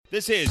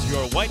This is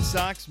your White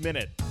Sox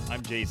Minute.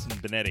 I'm Jason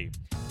Benetti.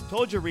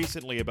 Told you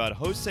recently about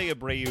Jose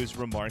Abreu's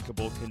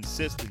remarkable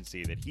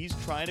consistency, that he's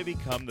trying to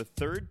become the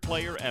third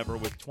player ever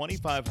with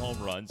 25 home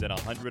runs and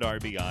 100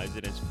 RBIs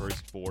in his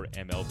first 4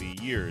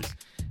 MLB years.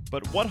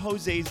 But what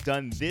Jose's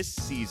done this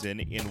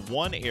season in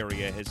one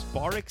area has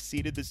far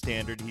exceeded the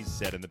standard he's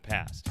set in the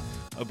past.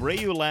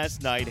 Abreu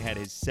last night had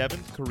his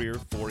 7th career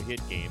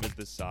 4-hit game as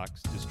the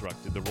Sox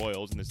destructed the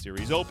Royals in the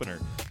series opener.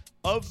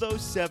 Of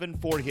those 7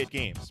 4-hit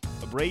games,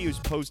 Abreu's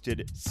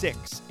posted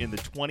 6 in the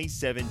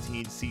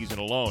 2017 season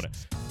alone.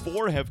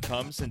 4 have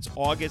come since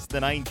August the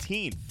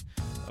 19th.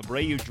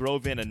 Abreu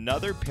drove in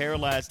another pair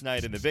last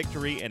night in the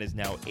victory and is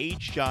now 8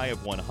 shy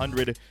of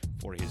 100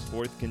 for his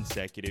 4th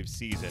consecutive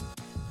season.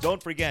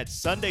 Don't forget,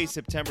 Sunday,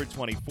 September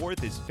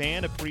 24th is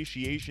Fan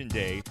Appreciation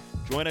Day.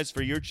 Join us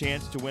for your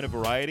chance to win a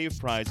variety of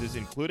prizes,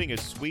 including a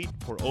suite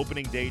for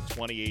Opening Day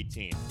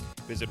 2018.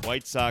 Visit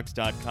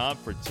whitesox.com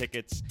for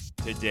tickets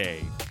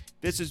today.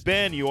 This has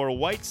been your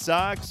White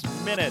Sox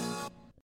Minute.